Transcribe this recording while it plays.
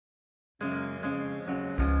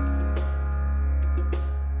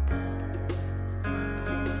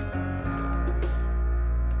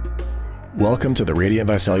Welcome to the Radiant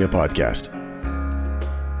Visalia podcast.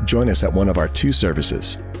 Join us at one of our two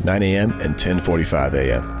services, 9 a.m. and 10:45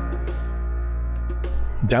 a.m.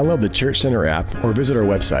 Download the Church Center app or visit our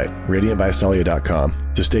website, radiantvisalia.com,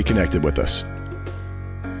 to stay connected with us.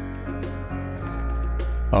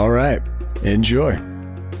 All right, enjoy.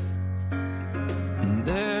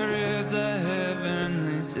 There is a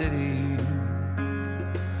heavenly city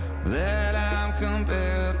that I'm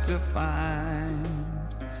compelled to find.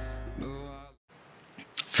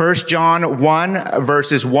 1 John 1,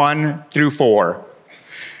 verses 1 through 4.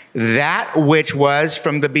 That which was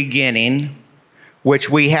from the beginning, which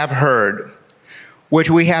we have heard, which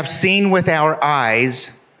we have seen with our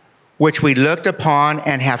eyes, which we looked upon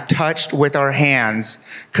and have touched with our hands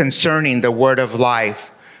concerning the word of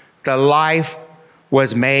life. The life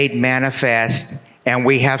was made manifest, and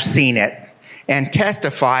we have seen it, and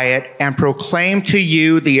testify it, and proclaim to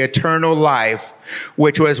you the eternal life,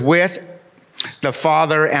 which was with the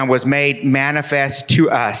Father and was made manifest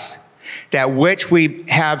to us. That which we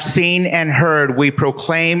have seen and heard, we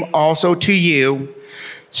proclaim also to you,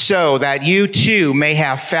 so that you too may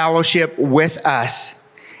have fellowship with us.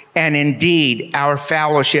 And indeed, our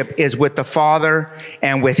fellowship is with the Father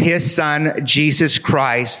and with his Son, Jesus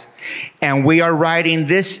Christ. And we are writing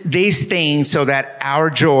these things so that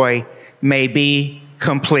our joy may be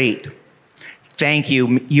complete. Thank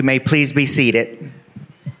you. You may please be seated.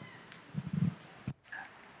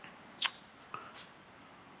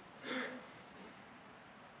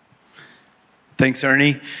 Thanks,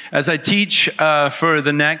 Ernie. As I teach for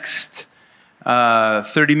the next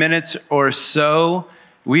 30 minutes or so,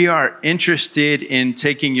 we are interested in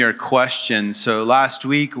taking your questions. So last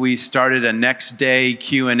week, we started a next day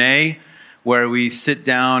Q&A where we sit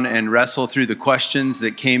down and wrestle through the questions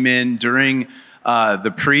that came in during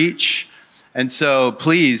the preach. And so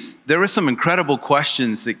please, there were some incredible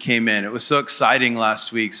questions that came in. It was so exciting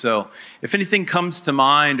last week. So if anything comes to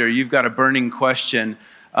mind or you've got a burning question,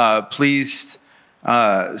 please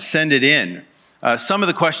send it in. Some of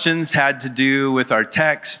the questions had to do with our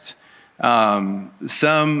text.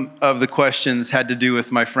 Some of the questions had to do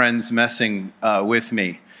with my friends messing with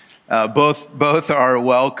me. Both are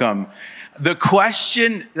welcome. The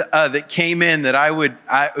question that came in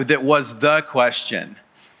that was the question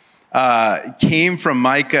came from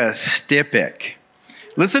Micah Stipik.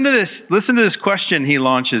 Listen to this question he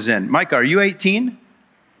launches in. Micah, are you 18?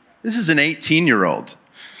 This is an 18-year-old.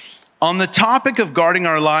 On the topic of guarding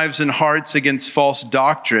our lives and hearts against false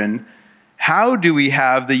doctrine, how do we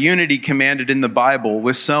have the unity commanded in the Bible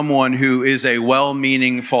with someone who is a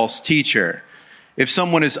well-meaning false teacher? If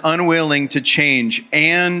someone is unwilling to change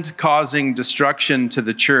and causing destruction to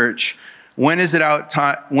the church, when is it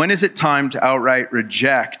time to outright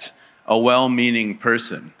reject a well-meaning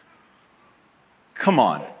person? Come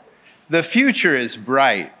on. The future is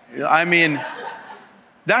bright. I mean,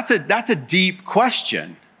 that's a deep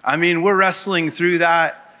question. I mean, we're wrestling through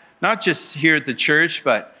that, not just here at the church,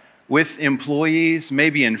 but with employees,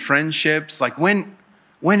 maybe in friendships. Like, when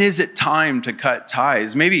is it time to cut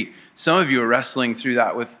ties? Maybe some of you are wrestling through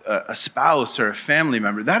that with a spouse or a family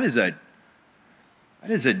member. That is a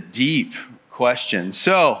deep question.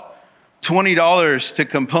 So, $20 to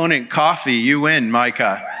Component Coffee, you win,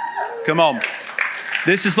 Micah. Come on.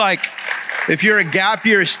 This is like, if you're a gap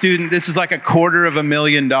year student, this is like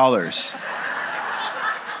 $250,000.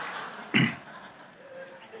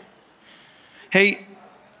 Hey,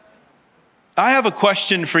 I have a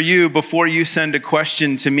question for you before you send a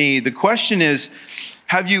question to me. The question is,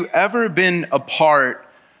 have you ever been a part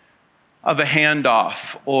of a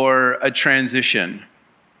handoff or a transition?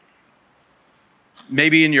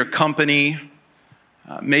 Maybe in your company,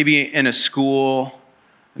 maybe in a school,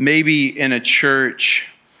 maybe in a church.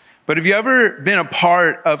 But have you ever been a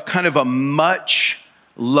part of kind of a much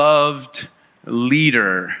loved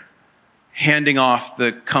leader handing off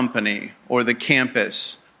the company or the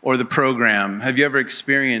campus or the program? Have you ever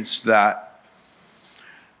experienced that?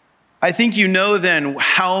 I think you know then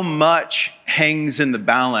how much hangs in the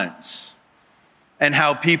balance and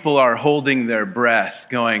how people are holding their breath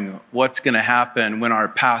going, what's going to happen when our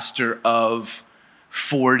pastor of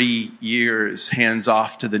 40 years hands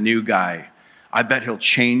off to the new guy? I bet he'll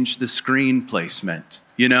change the screen placement.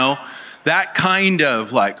 You know, that kind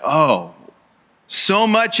of like, oh, so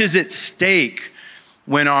much is at stake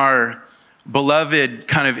when our beloved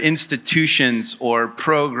kind of institutions or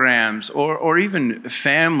programs or even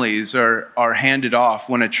families are handed off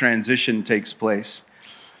when a transition takes place.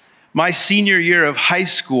 My senior year of high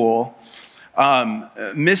school,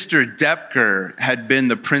 Mr. Depker had been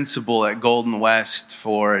the principal at Golden West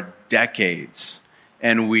for decades,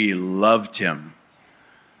 and we loved him.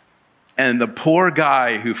 And the poor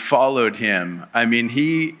guy who followed him, I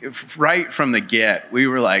mean, right from the get, we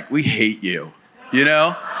were like, we hate you, you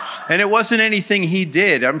know? And it wasn't anything he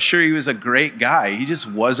did. I'm sure he was a great guy. He just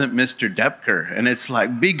wasn't Mr. Depker. And it's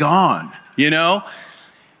like, be gone, you know?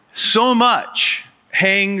 So much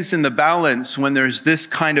hangs in the balance when there's this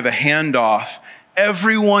kind of a handoff.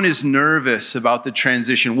 Everyone is nervous about the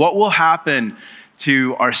transition. What will happen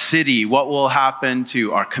to our city? What will happen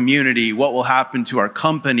to our community? What will happen to our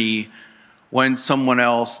company when someone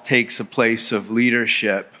else takes a place of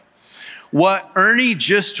leadership? What Ernie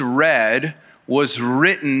just read was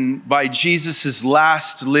written by Jesus'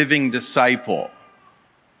 last living disciple.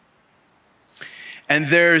 And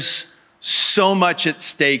there's so much at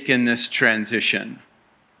stake in this transition.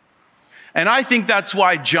 And I think that's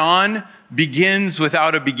why John begins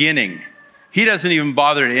without a beginning. He doesn't even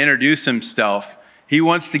bother to introduce himself. He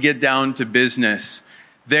wants to get down to business.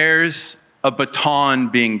 There's a baton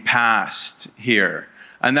being passed here.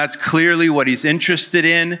 And that's clearly what he's interested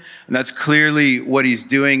in. And that's clearly what he's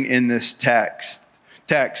doing in this text.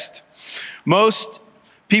 Most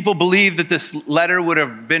people believe that this letter would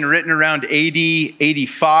have been written around 80,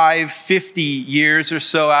 85, 50 years or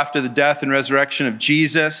so after the death and resurrection of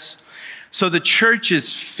Jesus. So the church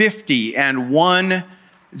is 50 and one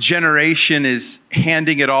generation is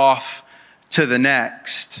handing it off to the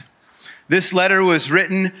next. This letter was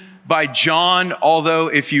written by John, although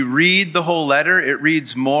if you read the whole letter, it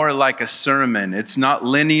reads more like a sermon. It's not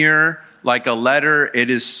linear like a letter. It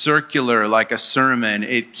is circular like a sermon.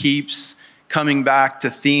 It keeps coming back to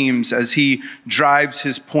themes as he drives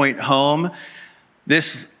his point home.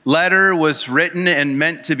 This letter was written and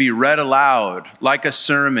meant to be read aloud like a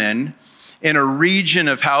sermon in a region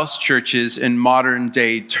of house churches in modern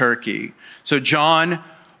day Turkey. So John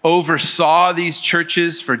oversaw these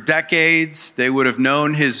churches for decades. They would have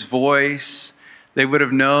known his voice. They would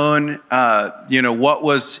have known, what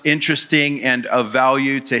was interesting and of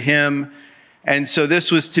value to him. And so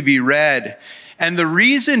this was to be read. And the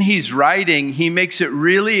reason he's writing, he makes it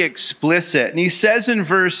really explicit. And he says in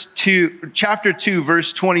chapter 2,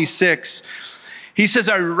 verse 26, he says,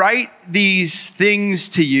 I write these things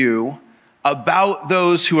to you about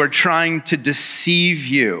those who are trying to deceive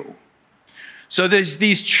you. So there's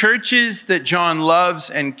these churches that John loves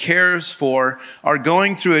and cares for are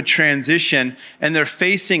going through a transition, and they're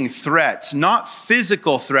facing threats, not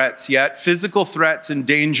physical threats yet. Physical threats and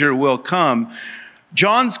danger will come.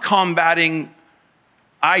 John's combating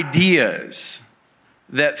ideas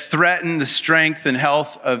that threaten the strength and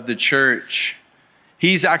health of the church.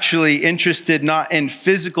 He's actually interested not in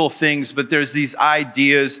physical things, but there's these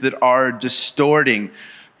ideas that are distorting.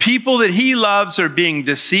 People that he loves are being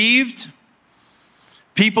deceived.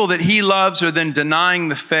 People that he loves are then denying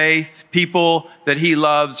the faith. People that he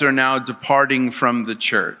loves are now departing from the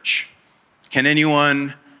church. Can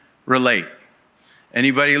anyone relate?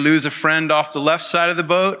 Anybody lose a friend off the left side of the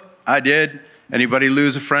boat? I did. Anybody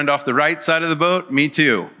lose a friend off the right side of the boat? Me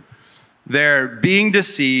too. They're being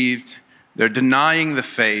deceived. They're denying the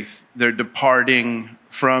faith. They're departing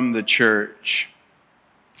from the church.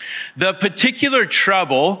 The particular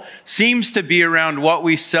trouble seems to be around what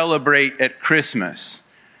we celebrate at Christmas.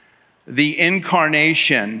 The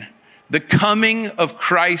incarnation, the coming of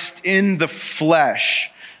Christ in the flesh.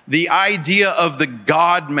 The idea of the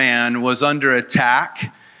God-man was under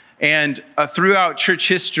attack. And throughout church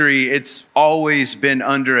history, it's always been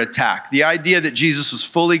under attack. The idea that Jesus was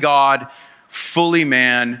fully God, fully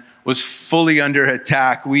man, was fully under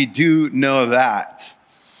attack. We do know that.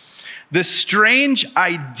 The strange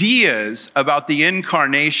ideas about the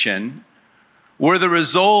incarnation were the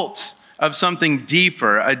result of something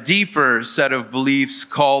deeper, a deeper set of beliefs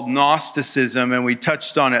called Gnosticism, and we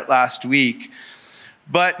touched on it last week.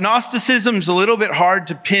 But Gnosticism's a little bit hard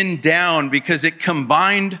to pin down because it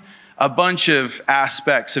combined a bunch of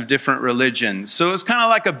aspects of different religions. So it's kind of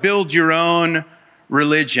like a build your own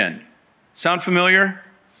religion. Sound familiar?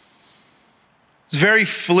 It's very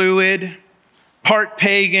fluid. Part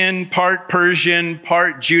pagan, part Persian,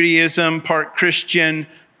 part Judaism, part Christian,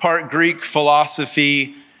 part Greek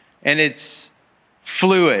philosophy, and it's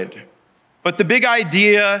fluid. But the big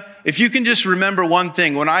idea, if you can just remember one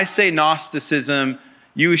thing, when I say Gnosticism,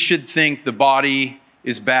 you should think the body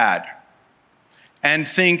is bad and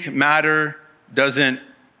think matter doesn't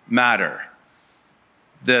matter.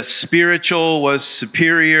 The spiritual was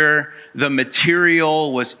superior, the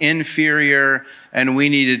material was inferior, and we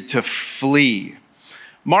needed to flee.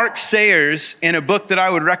 Mark Sayers, in a book that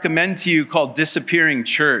I would recommend to you called Disappearing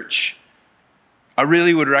Church, I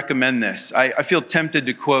really would recommend this. I feel tempted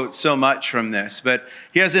to quote so much from this, but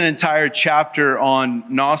he has an entire chapter on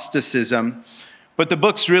Gnosticism. But the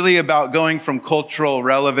book's really about going from cultural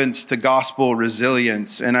relevance to gospel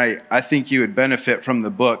resilience, and I think you would benefit from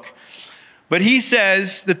the book. But he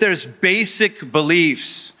says that there's basic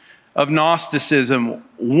beliefs of Gnosticism.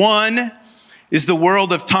 One is the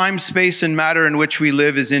world of time, space, and matter in which we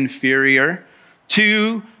live is inferior.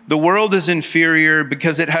 Two, the world is inferior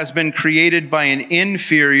because it has been created by an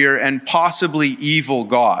inferior and possibly evil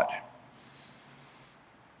God.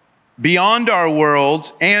 Beyond our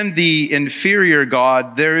world and the inferior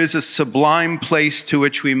God, there is a sublime place to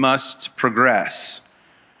which we must progress.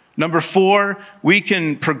 Number four, we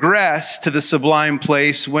can progress to the sublime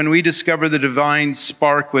place when we discover the divine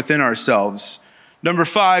spark within ourselves. Number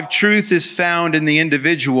five, truth is found in the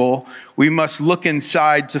individual. We must look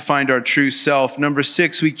inside to find our true self. Number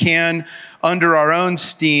six, we can, under our own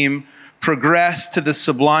steam, progress to the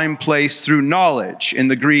sublime place through knowledge, in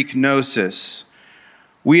the Greek gnosis.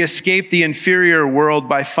 We escape the inferior world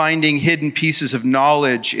by finding hidden pieces of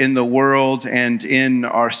knowledge in the world and in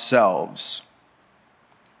ourselves.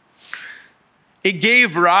 It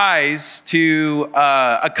gave rise to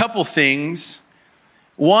a couple things.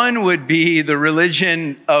 One would be the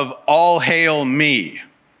religion of all hail me,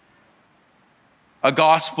 a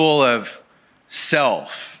gospel of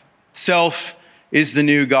self. Self is the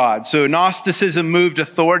new God. So Gnosticism moved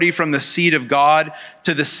authority from the seat of God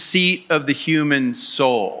to the seat of the human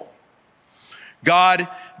soul. God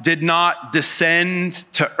did not descend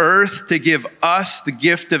to earth to give us the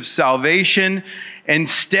gift of salvation.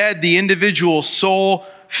 Instead, the individual soul,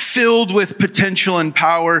 filled with potential and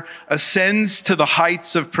power, ascends to the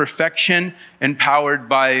heights of perfection, empowered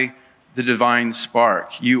by the divine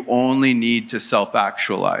spark. You only need to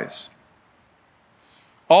self-actualize.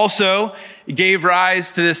 Also, it gave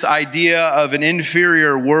rise to this idea of an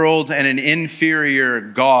inferior world and an inferior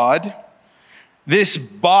God. This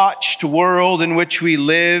botched world in which we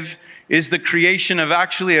live is the creation of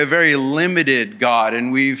actually a very limited God, and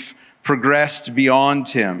we've progressed beyond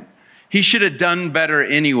him. He should have done better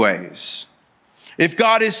anyways. If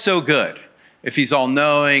God is so good, if he's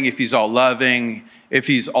all-knowing, if he's all-loving, if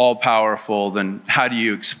he's all-powerful, then how do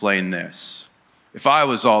you explain this? If I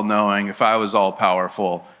was all-knowing, if I was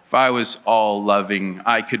all-powerful, if I was all-loving,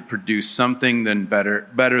 I could produce something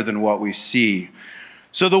better than what we see.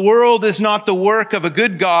 So the world is not the work of a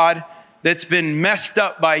good God that's been messed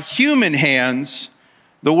up by human hands.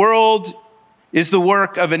 The world is the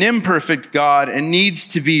work of an imperfect God and needs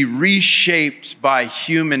to be reshaped by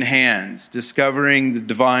human hands, discovering the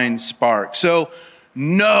divine spark. So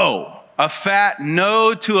no, a fat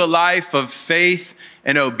no to a life of faith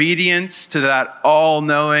and obedience to that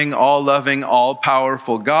all-knowing, all-loving,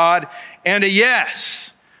 all-powerful God, and a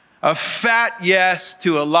yes, a fat yes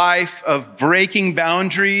to a life of breaking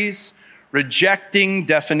boundaries, rejecting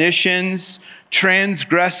definitions,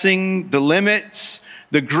 transgressing the limits.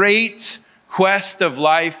 The great quest of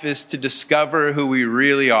life is to discover who we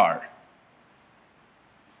really are.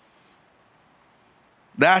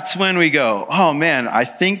 That's when we go, oh man, I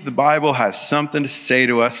think the Bible has something to say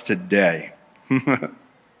to us today.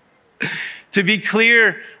 To be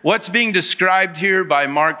clear, what's being described here by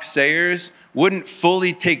Mark Sayers wouldn't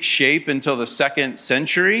fully take shape until the 2nd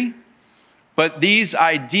century, but these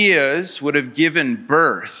ideas would have given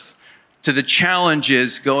birth to the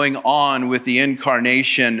challenges going on with the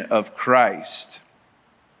incarnation of Christ.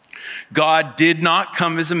 God did not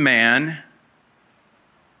come as a man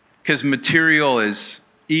because material is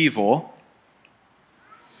evil.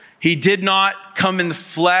 He did not come in the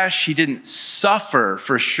flesh. He didn't suffer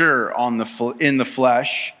for sure in the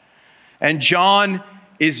flesh. And John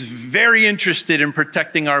is very interested in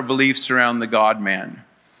protecting our beliefs around the God-man.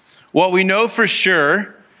 What we know for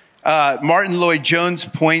sure, Martin Lloyd-Jones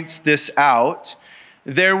points this out,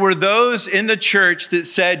 there were those in the church that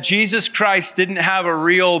said Jesus Christ didn't have a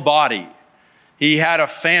real body. He had a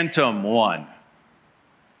phantom one.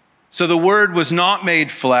 So the Word was not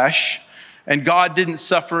made flesh, and God didn't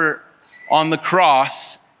suffer on the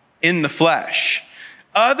cross in the flesh.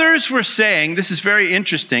 Others were saying, this is very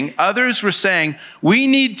interesting, others were saying, we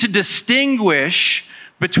need to distinguish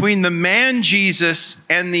between the man Jesus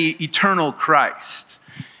and the eternal Christ.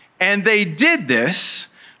 And they did this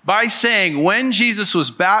by saying when Jesus was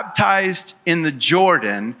baptized in the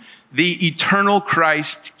Jordan, the eternal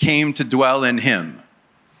Christ came to dwell in him.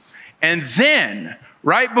 And then,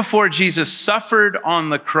 right before Jesus suffered on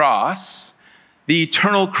the cross, the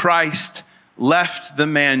eternal Christ left the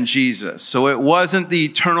man Jesus. So it wasn't the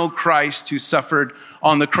eternal Christ who suffered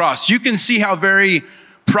on the cross. You can see how very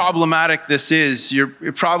problematic this is. You're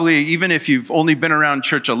probably, even if you've only been around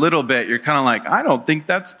church a little bit, you're kind of like, I don't think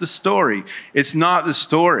that's the story. It's not the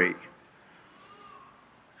story.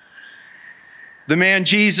 the man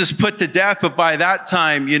Jesus put to death, but by that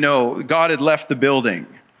time, God had left the building.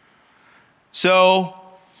 So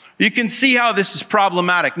you can see how this is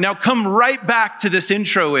problematic. Now come right back to this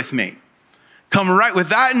intro with me. Come right with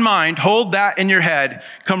that in mind, hold that in your head.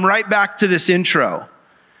 Come right back to this intro.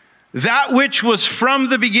 That which was from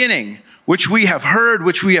the beginning, which we have heard,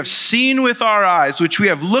 which we have seen with our eyes, which we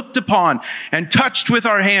have looked upon and touched with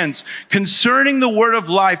our hands, concerning the word of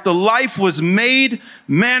life, the life was made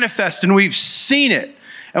manifest, and we've seen it,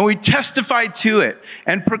 and we testified to it,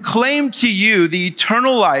 and proclaimed to you the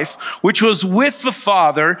eternal life, which was with the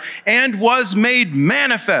Father, and was made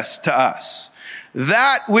manifest to us.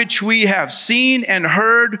 That which we have seen and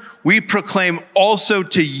heard, we proclaim also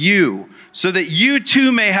to you, so that you too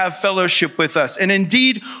may have fellowship with us. And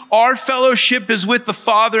indeed, our fellowship is with the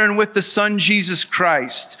Father and with the Son, Jesus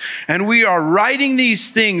Christ. And we are writing these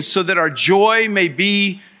things so that our joy may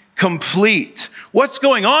be complete. What's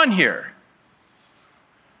going on here?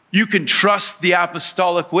 You can trust the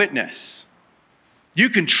apostolic witness. You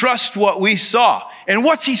can trust what we saw. And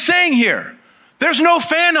what's he saying here? There's no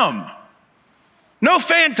phantom. No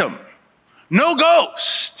phantom. No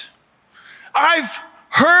ghost. I've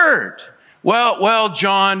heard. Well,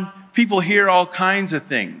 John, people hear all kinds of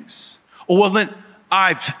things. Oh, well, then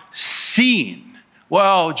I've seen.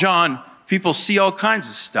 Well, John, people see all kinds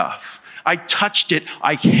of stuff. I touched it.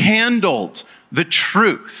 I handled the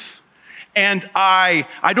truth. And I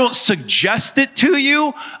don't suggest it to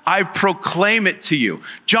you. I proclaim it to you.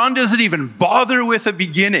 John doesn't even bother with a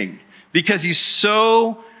beginning because he's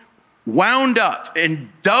so wound up and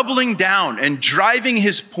doubling down and driving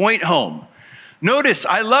his point home. Notice,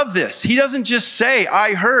 I love this. He doesn't just say,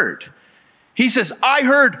 I heard. He says, I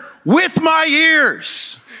heard with my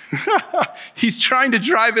ears. He's trying to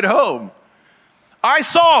drive it home. I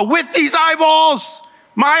saw with these eyeballs.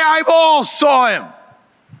 My eyeballs saw him.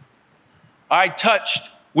 I touched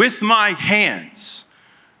with my hands.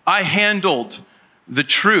 I handled the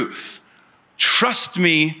truth. Trust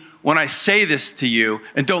me when I say this to you,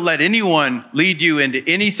 and don't let anyone lead you into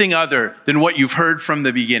anything other than what you've heard from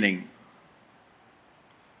the beginning.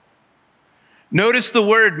 Notice the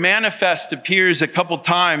word manifest appears a couple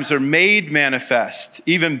times, or made manifest,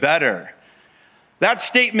 even better. That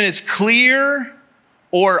statement is clear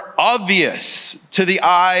or obvious to the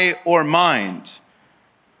eye or mind.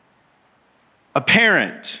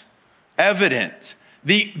 Apparent, evident.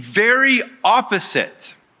 The very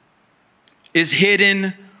opposite is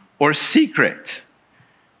hidden or secret.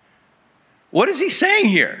 What is he saying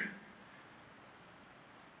here?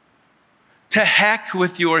 To heck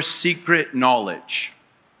with your secret knowledge.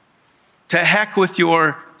 To heck with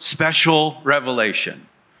your special revelation.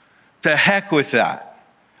 To heck with that.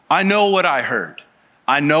 I know what I heard.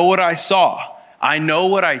 I know what I saw. I know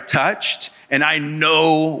what I touched, and I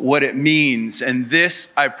know what it means. And this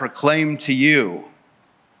I proclaim to you.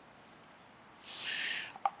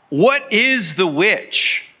 What is the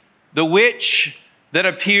which? The which that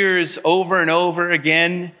appears over and over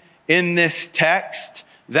again in this text.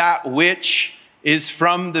 That which is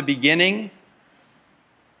from the beginning.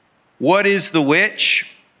 What is the which?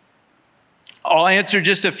 I'll answer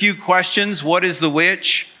just a few questions. What is the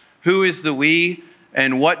which? Who is the we?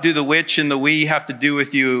 And what do the which and the we have to do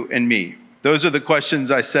with you and me? Those are the questions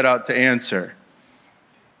I set out to answer.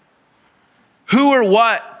 Who or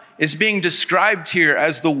what is being described here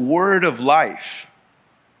as the word of life?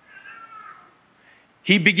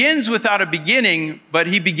 He begins without a beginning, but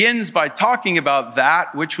he begins by talking about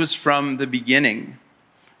that which was from the beginning.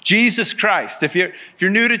 Jesus Christ. If you're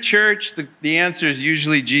new to church, the answer is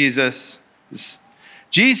usually Jesus.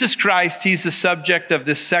 Jesus Christ, he's the subject of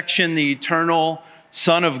this section, the eternal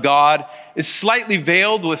Son of God. Is slightly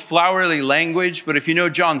veiled with flowery language, but if you know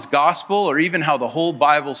John's gospel or even how the whole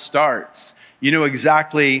Bible starts, you know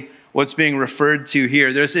exactly what's being referred to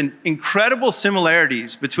here. There's incredible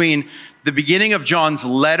similarities between the beginning of John's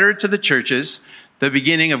letter to the churches, the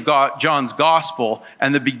beginning of John's gospel,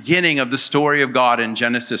 and the beginning of the story of God in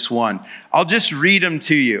Genesis 1. I'll just read them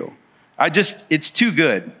to you. It's too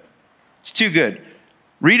good. It's too good.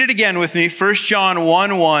 Read it again with me. 1 John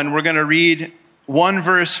 1:1. We're going to read one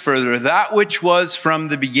verse further. That which was from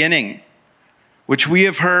the beginning, which we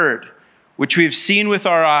have heard, which we have seen with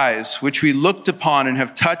our eyes, which we looked upon and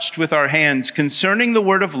have touched with our hands, concerning the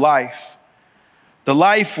word of life. The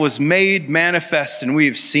life was made manifest, and we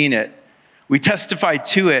have seen it. We testify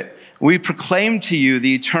to it. We proclaim to you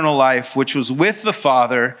the eternal life, which was with the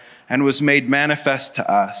Father and was made manifest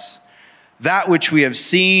to us. That which we have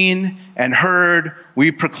seen and heard,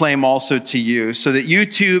 we proclaim also to you, so that you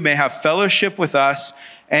too may have fellowship with us.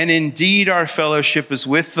 And indeed, our fellowship is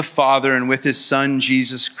with the Father and with his Son,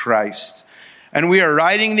 Jesus Christ. And we are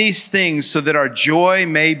writing these things so that our joy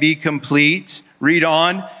may be complete. Read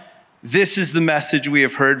on. This is the message we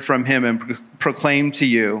have heard from him and proclaimed to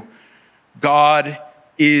you. God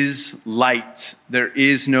is light. There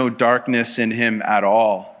is no darkness in him at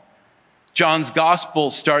all. John's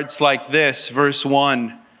gospel starts like this, verse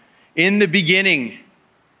 1. In the beginning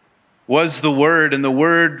was the Word, and the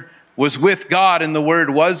Word was with God, and the Word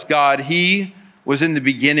was God. He was in the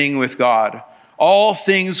beginning with God. All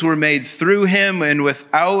things were made through him, and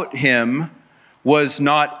without him was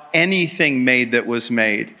not anything made that was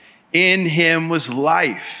made. In him was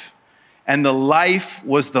life, and the life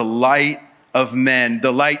was the light of men.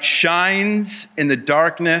 The light shines in the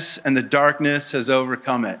darkness, and the darkness has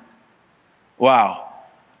overcome it. Wow.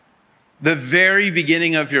 The very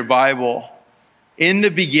beginning of your Bible, in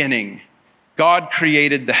the beginning, God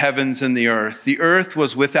created the heavens and the earth. The earth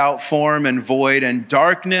was without form and void, and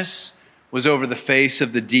darkness was over the face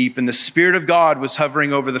of the deep. And the Spirit of God was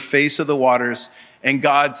hovering over the face of the waters. And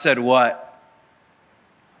God said, what?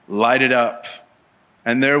 Light it up.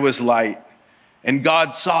 And there was light. And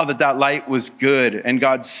God saw that that light was good. And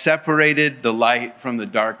God separated the light from the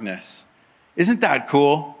darkness. Isn't that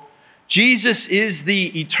cool? Jesus is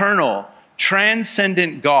the eternal,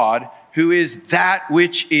 transcendent God who is that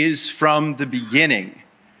which is from the beginning.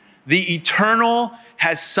 The eternal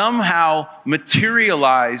has somehow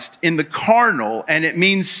materialized in the carnal, and it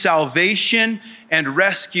means salvation and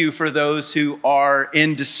rescue for those who are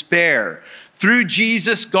in despair. Through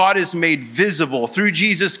Jesus, God is made visible. Through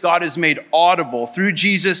Jesus, God is made audible. Through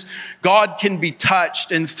Jesus, God can be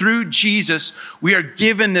touched. And through Jesus, we are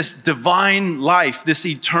given this divine life, this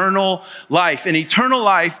eternal life. And eternal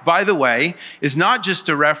life, by the way, is not just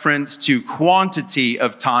a reference to quantity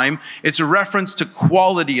of time. It's a reference to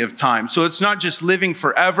quality of time. So it's not just living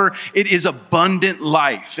forever. It is abundant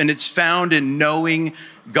life. And it's found in knowing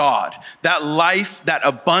God. That life, that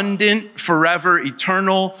abundant, forever,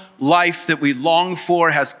 eternal life that we long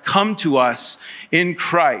for has come to us in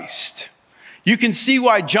Christ. You can see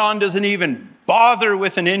why John doesn't even bother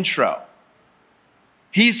with an intro.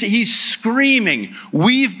 He's screaming,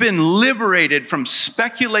 we've been liberated from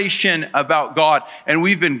speculation about God, and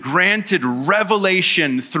we've been granted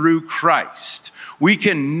revelation through Christ. We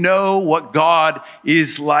can know what God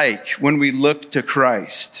is like when we look to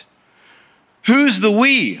Christ. Who's the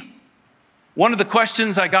we? One of the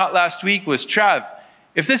questions I got last week was, Trav,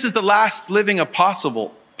 if this is the last living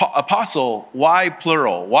apostle, why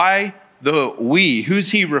plural? Why the we?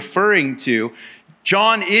 Who's he referring to?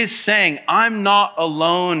 John is saying, I'm not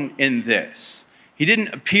alone in this. He didn't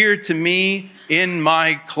appear to me in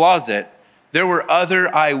my closet. There were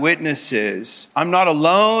other eyewitnesses. I'm not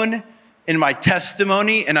alone in my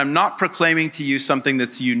testimony, and I'm not proclaiming to you something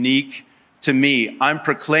that's unique to me. I'm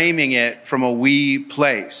proclaiming it from a we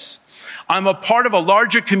place. I'm a part of a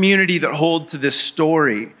larger community that hold to this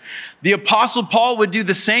story. The Apostle Paul would do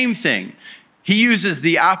the same thing. He uses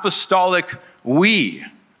the apostolic we,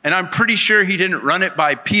 and I'm pretty sure he didn't run it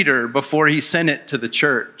by Peter before he sent it to the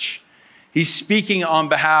church. He's speaking on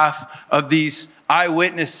behalf of these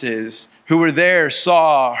eyewitnesses who were there,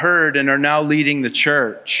 saw, heard, and are now leading the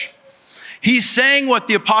church. He's saying what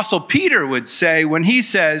the Apostle Peter would say when he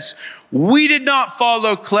says, we did not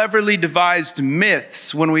follow cleverly devised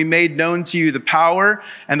myths when we made known to you the power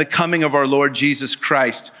and the coming of our Lord Jesus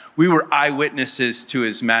Christ. We were eyewitnesses to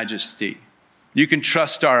his majesty. You can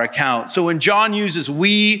trust our account. So when John uses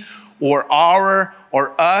we or our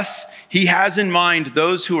or us, he has in mind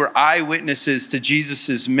those who are eyewitnesses to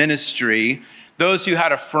Jesus' ministry, those who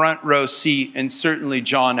had a front row seat, and certainly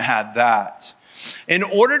John had that. In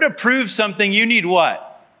order to prove something, you need what?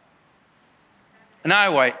 An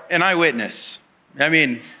eyewitness. I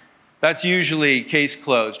mean, that's usually case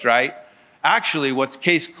closed, right? Actually, what's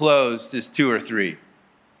case closed is 2 or 3.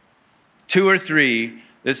 2 or 3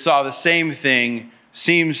 that saw the same thing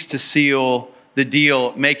seems to seal the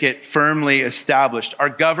deal, make it firmly established. Our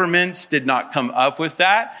governments did not come up with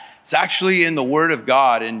that. It's actually in the Word of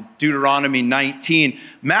God in Deuteronomy 19.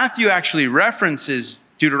 Matthew actually references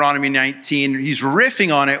Deuteronomy 19, he's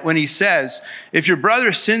riffing on it when he says, if your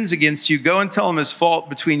brother sins against you, go and tell him his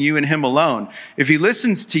fault between you and him alone. If he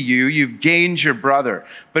listens to you, you've gained your brother.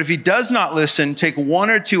 But if he does not listen, take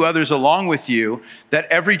 1 or 2 others along with you, that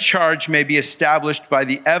every charge may be established by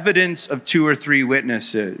the evidence of 2 or 3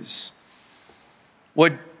 witnesses.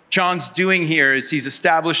 What John's doing here is he's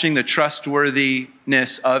establishing the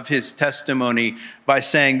trustworthiness of his testimony by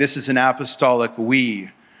saying this is an apostolic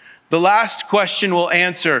we. The last question we'll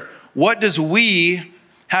answer, what does we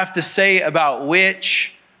have to say about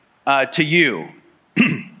which to you?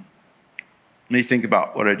 Let me think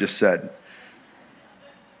about what I just said.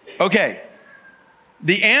 Okay,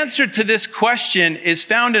 The answer to this question is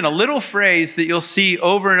found in a little phrase that you'll see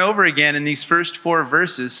over and over again in these first 4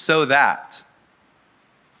 verses, so that.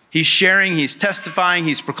 He's sharing, he's testifying,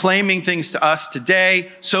 he's proclaiming things to us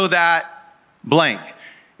today, so that blank.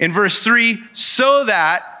 In verse 3, so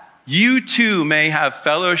that you too may have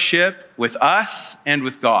fellowship with us and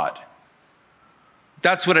with God.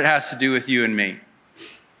 That's what it has to do with you and me.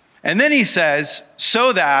 And then he says,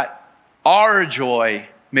 so that our joy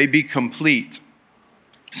may be complete.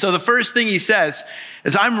 So the first thing he says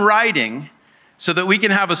is, I'm writing so that we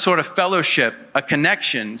can have a sort of fellowship, a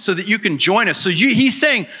connection, so that you can join us. So he's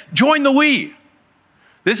saying, join the we.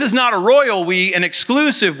 This is not a royal we, an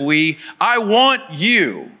exclusive we. I want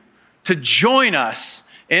you to join us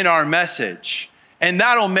in our message, and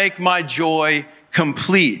that'll make my joy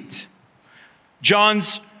complete.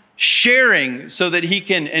 John's sharing so that he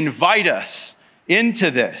can invite us into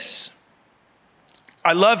this.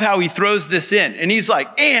 I love how he throws this in. And he's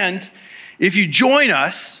like, and if you join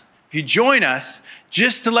us,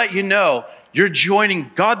 just to let you know, you're joining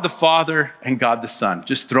God the Father and God the Son.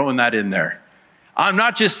 Just throwing that in there. I'm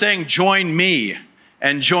not just saying join me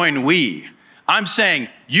and join we. I'm saying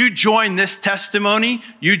you join this testimony,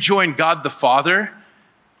 you join God the Father,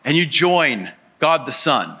 and you join God the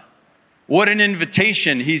Son. What an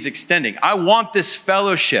invitation he's extending. I want this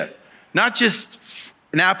fellowship, not just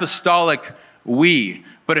an apostolic we,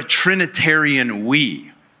 but a Trinitarian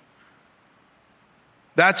we.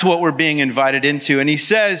 That's what we're being invited into. And he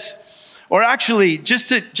says, or actually, just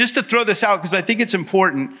to throw this out, because I think it's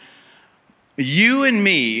important, you and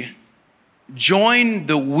me join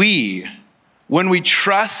the we when we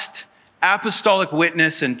trust apostolic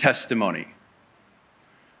witness and testimony.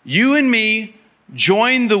 You and me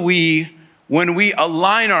join the we when we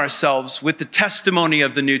align ourselves with the testimony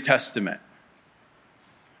of the New Testament.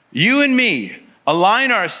 You and me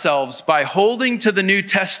align ourselves by holding to the New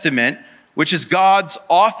Testament, which is God's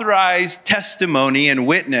authorized testimony and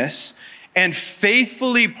witness, and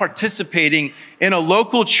faithfully participating in a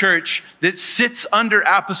local church that sits under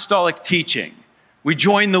apostolic teaching. We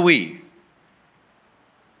join the we.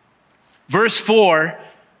 Verse 4,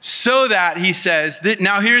 so that, he says, that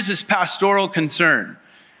now here's his pastoral concern.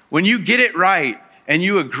 When you get it right and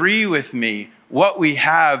you agree with me, what we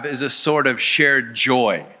have is a sort of shared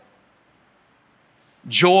joy.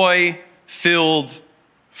 Joy filled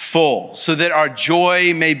full, so that our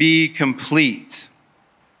joy may be complete.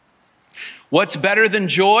 What's better than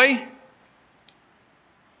joy?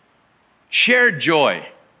 Shared joy.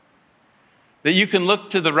 That you can look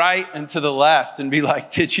to the right and to the left and be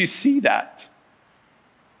like, did you see that?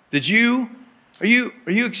 Are you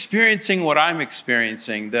experiencing what I'm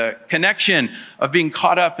experiencing? The connection of being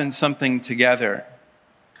caught up in something together.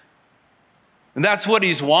 And that's what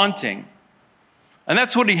he's wanting. And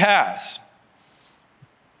that's what he has.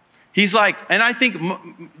 He's like, and I think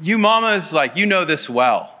you mamas, like, you know this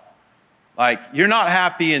well. Like, you're not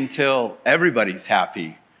happy until everybody's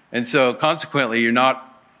happy. And so consequently, you're not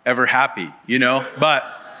ever happy, you know?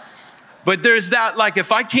 But there's that, like,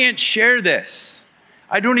 if I can't share this,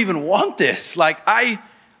 I don't even want this. Like, I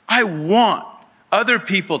want other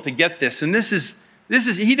people to get this. And this is,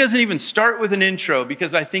 he doesn't even start with an intro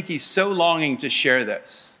because I think he's so longing to share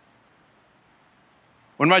this.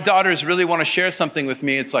 When my daughters really want to share something with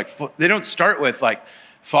me, it's like, they don't start with like,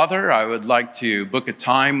 Father, I would like to book a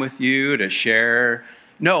time with you to share.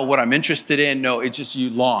 No, what I'm interested in, no, it's just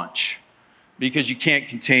you launch because you can't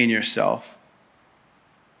contain yourself.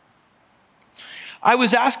 I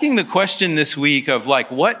was asking the question this week of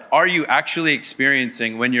like, what are you actually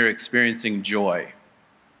experiencing when you're experiencing joy?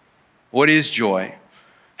 What is joy?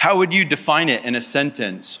 How would you define it in a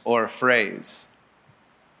sentence or a phrase?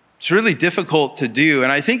 It's really difficult to do.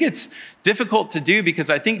 And I think it's difficult to do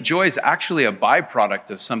because I think joy is actually a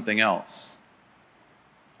byproduct of something else.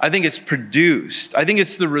 I think it's produced. I think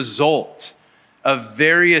it's the result of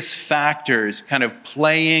various factors kind of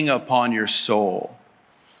playing upon your soul.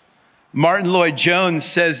 Martin Lloyd-Jones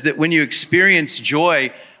says that when you experience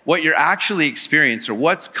joy, what you're actually experiencing or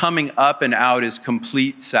what's coming up and out is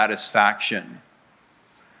complete satisfaction.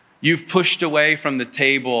 You've pushed away from the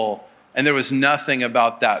table and there was nothing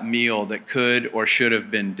about that meal that could or should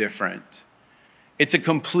have been different. It's a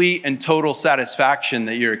complete and total satisfaction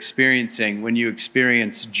that you're experiencing when you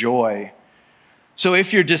experience joy. So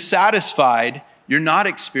if you're dissatisfied, you're not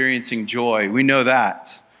experiencing joy. We know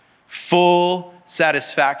that. Full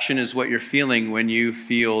satisfaction is what you're feeling when you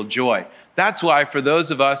feel joy. That's why for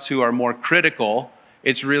those of us who are more critical,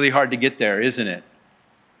 it's really hard to get there, isn't it?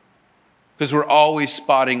 Because we're always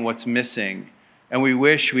spotting what's missing. And we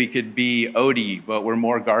wish we could be Odie, but we're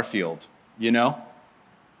more Garfield, you know?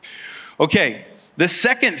 Okay, The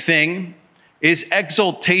second thing is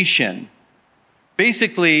exaltation.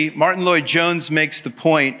 Basically, Martin Lloyd-Jones makes the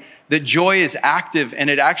point that joy is active and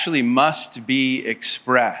it actually must be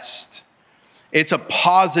expressed. It's a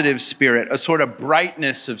positive spirit, a sort of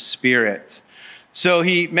brightness of spirit. So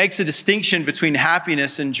he makes a distinction between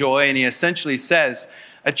happiness and joy, and he essentially says,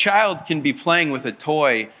 a child can be playing with a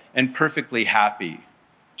toy and perfectly happy,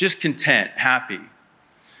 just content, happy.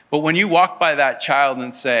 But when you walk by that child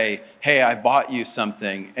and say, hey, I bought you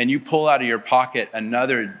something, and you pull out of your pocket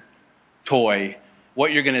another toy,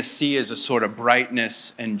 what you're going to see is a sort of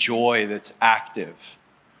brightness and joy that's active.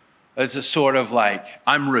 It's a sort of like,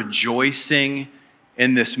 I'm rejoicing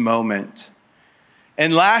in this moment.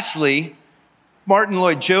 And lastly, Martin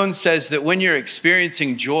Lloyd-Jones says that when you're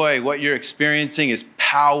experiencing joy, what you're experiencing is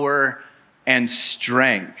power and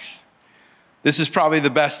strength. This is probably the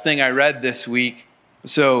best thing I read this week.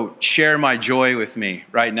 So share my joy with me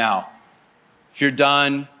right now. If you're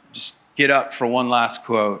done, just get up for one last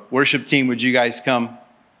quote. Worship team, would you guys come?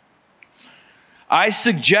 I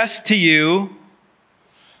suggest to you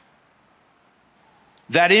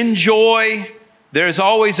that in joy, there's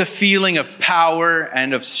always a feeling of power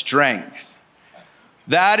and of strength.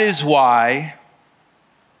 That is why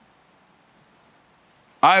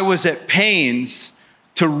I was at pains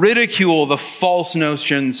to ridicule the false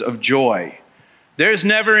notions of joy. There's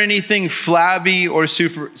never anything flabby or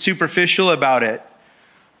superficial about it.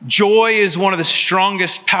 Joy is one of the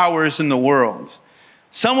strongest powers in the world.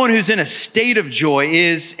 Someone who's in a state of joy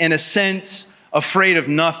is, in a sense, afraid of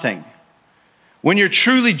nothing. When you're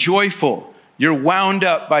truly joyful, you're wound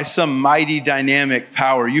up by some mighty dynamic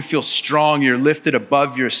power. You feel strong. You're lifted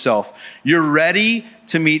above yourself. You're ready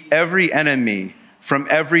to meet every enemy from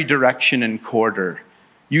every direction and quarter.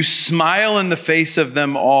 You smile in the face of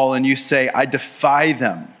them all and you say, I defy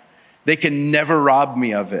them. They can never rob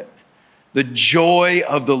me of it. The joy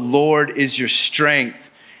of the Lord is your strength.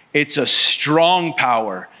 It's a strong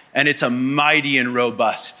power and it's a mighty and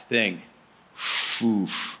robust thing.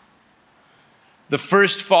 Oof. The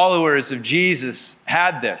first followers of Jesus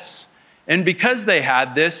had this. And because they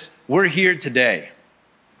had this, we're here today.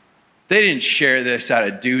 They didn't share this out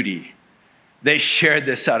of duty. They shared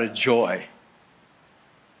this out of joy.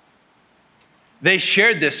 They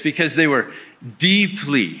shared this because they were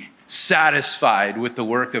deeply satisfied with the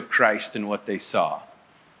work of Christ and what they saw.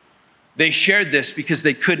 They shared this because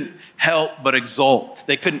they couldn't help but exult.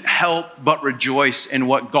 They couldn't help but rejoice in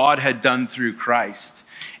what God had done through Christ.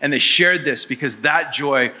 And they shared this because that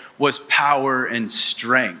joy was power and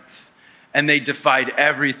strength. And they defied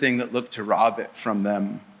everything that looked to rob it from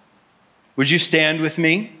them. Would you stand with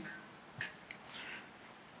me?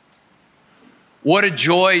 What a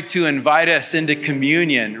joy to invite us into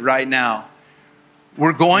communion right now.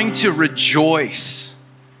 We're going to rejoice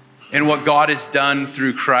in what God has done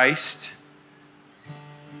through Christ.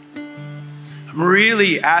 I'm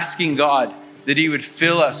really asking God that He would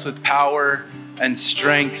fill us with power and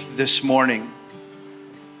strength this morning.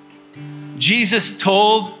 Jesus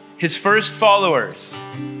told His first followers,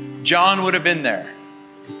 John would have been there,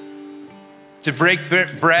 to break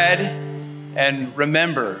bread and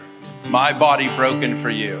remember my body broken for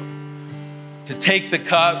you. To take the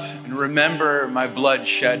cup and remember my blood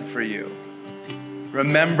shed for you.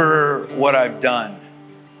 Remember what I've done.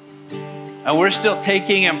 And we're still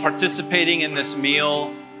taking and participating in this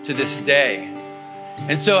meal to this day.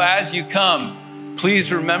 And so as you come,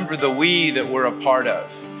 please remember the we that we're a part of.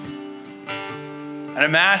 And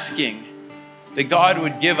I'm asking that God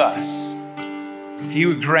would give us, He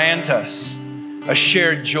would grant us a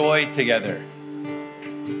shared joy together.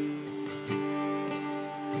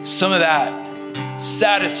 Some of that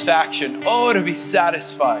satisfaction. Oh, to be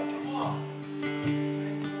satisfied.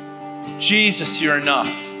 Jesus, you're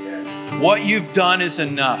enough. What you've done is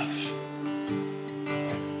enough.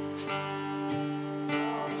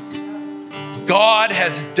 God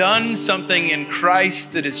has done something in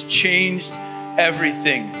Christ that has changed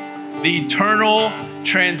everything. The eternal,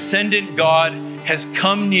 transcendent God has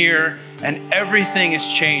come near and everything is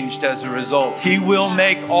changed as a result. He will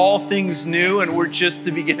make all things new, and we're just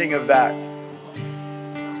the beginning of that.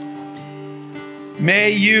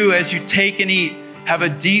 May you, as you take and eat, have a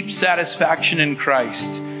deep satisfaction in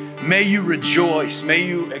Christ. May you rejoice. May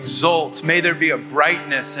you exult. May there be a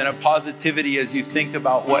brightness and a positivity as you think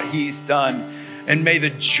about what He's done. And may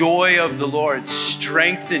the joy of the Lord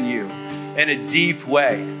strengthen you in a deep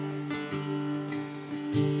way.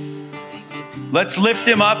 Let's lift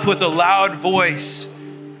Him up with a loud voice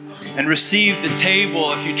and receive the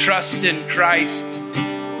table. If you trust in Christ,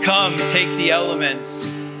 come take the elements.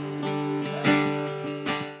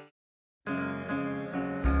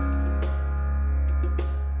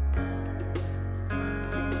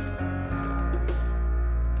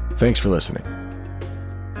 Thanks for listening.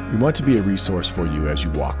 We want to be a resource for you as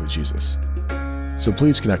you walk with Jesus. So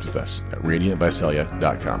please connect with us at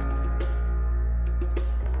radiantvisalia.com.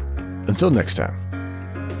 Until next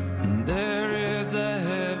time. There is a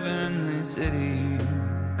heavenly city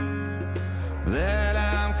that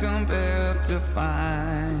I'm compelled to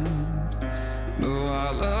find. Oh,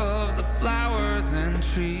 I love the flowers and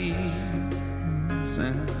trees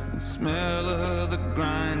and the smell of the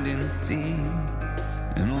grinding sea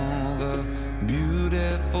and all the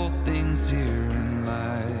beautiful things here in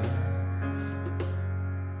life.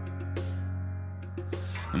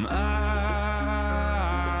 And I